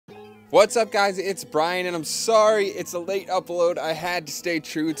What's up guys, it's Brian and I'm sorry it's a late upload. I had to stay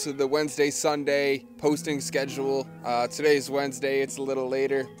true to the Wednesday-Sunday posting schedule. Today's Wednesday, it's a little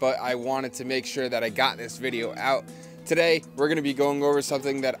later, but I wanted to make sure that I got this video out. Today, we're going to be going over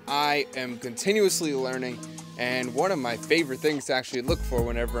something that I am continuously learning and one of my favorite things to actually look for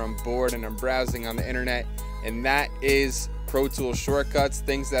whenever I'm bored and I'm browsing on the internet, and that is Pro Tools shortcuts,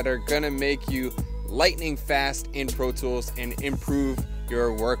 things that are going to make you lightning fast in Pro Tools and improve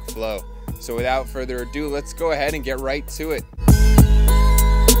your workflow. So without further ado, let's go ahead and get right to it.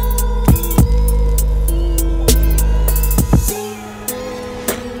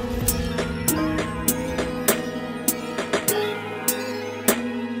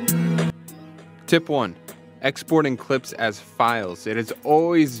 Tip 1. Exporting clips as files. It has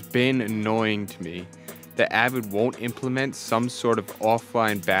always been annoying to me that Avid won't implement some sort of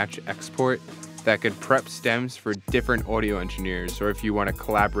offline batch export that could prep stems for different audio engineers, or if you want to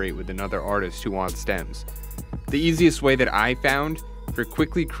collaborate with another artist who wants stems. The easiest way that I found for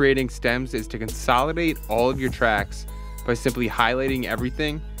quickly creating stems is to consolidate all of your tracks by simply highlighting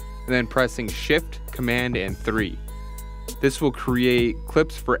everything and then pressing Shift, Command, and 3. This will create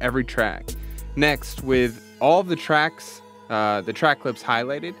clips for every track. Next, with all of the tracks, the track clips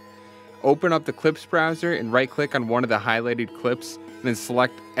highlighted, open up the clips browser and right click on one of the highlighted clips and then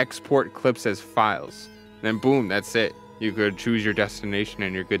select export clips as files. And then boom, that's it. You could choose your destination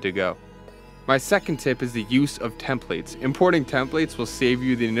and you're good to go. My second tip is the use of templates. Importing templates will save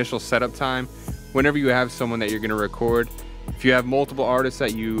you the initial setup time whenever you have someone that you're going to record. If you have multiple artists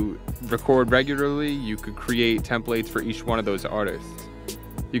that you record regularly, you could create templates for each one of those artists.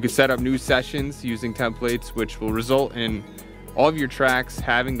 You could set up new sessions using templates, which will result in all of your tracks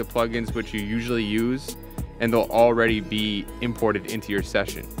having the plugins which you usually use, and they'll already be imported into your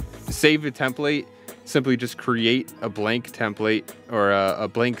session. To save a template, simply just create a blank template or a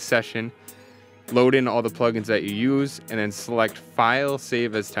blank session, load in all the plugins that you use, and then select File,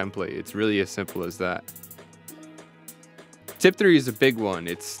 Save as Template. It's really as simple as that. Tip 3 is a big one.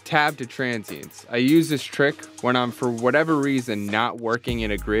 It's tab to transients. I use this trick when I'm, for whatever reason, not working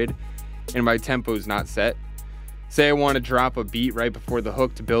in a grid and my tempo is not set. Say I want to drop a beat right before the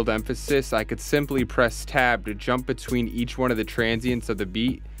hook to build emphasis, I could simply press tab to jump between each one of the transients of the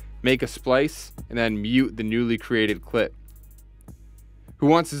beat, make a splice, and then mute the newly created clip. Who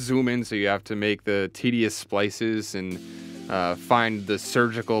wants to zoom in so you have to make the tedious splices and find the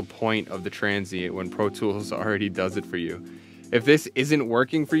surgical point of the transient when Pro Tools already does it for you? If this isn't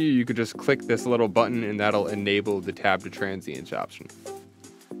working for you, you could just click this little button and that'll enable the tab to transients option.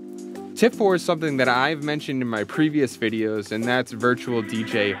 Tip 4 is something that I've mentioned in my previous videos, and that's Virtual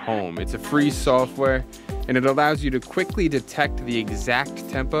DJ Home. It's a free software and it allows you to quickly detect the exact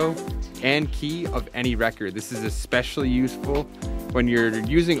tempo and key of any record. This is especially useful when you're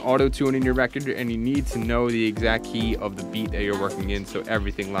using auto-tune in your record and you need to know the exact key of the beat that you're working in so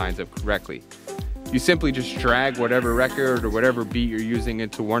everything lines up correctly. You simply just drag whatever record or whatever beat you're using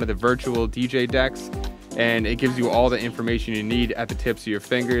into one of the virtual DJ decks, and it gives you all the information you need at the tips of your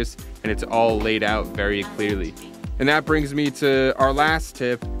fingers, and it's all laid out very clearly. And that brings me to our last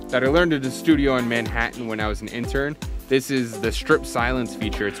tip that I learned at a studio in Manhattan when I was an intern. This is the strip silence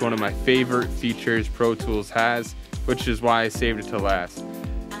feature. It's one of my favorite features Pro Tools has, which is why I saved it to last.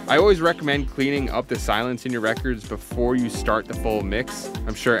 I always recommend cleaning up the silence in your records before you start the full mix.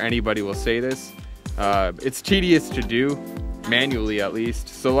 I'm sure anybody will say this. It's tedious to do, manually at least,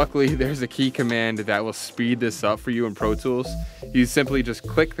 so luckily there's a key command that will speed this up for you in Pro Tools. You simply just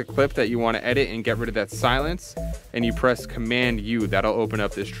click the clip that you want to edit and get rid of that silence, and you press Command U. That'll open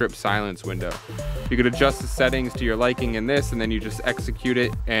up this strip silence window. You could adjust the settings to your liking in this, and then you just execute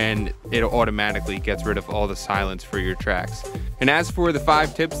it and it automatically gets rid of all the silence for your tracks. And as for the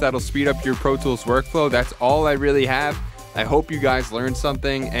 5 tips that'll speed up your Pro Tools workflow, that's all I really have. I hope you guys learned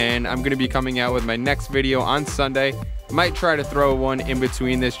something, and I'm going to be coming out with my next video on Sunday. Might try to throw one in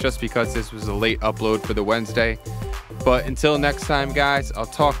between this just because this was a late upload for the Wednesday. But until next time, guys, I'll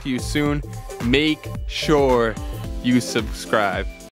talk to you soon. Make sure you subscribe.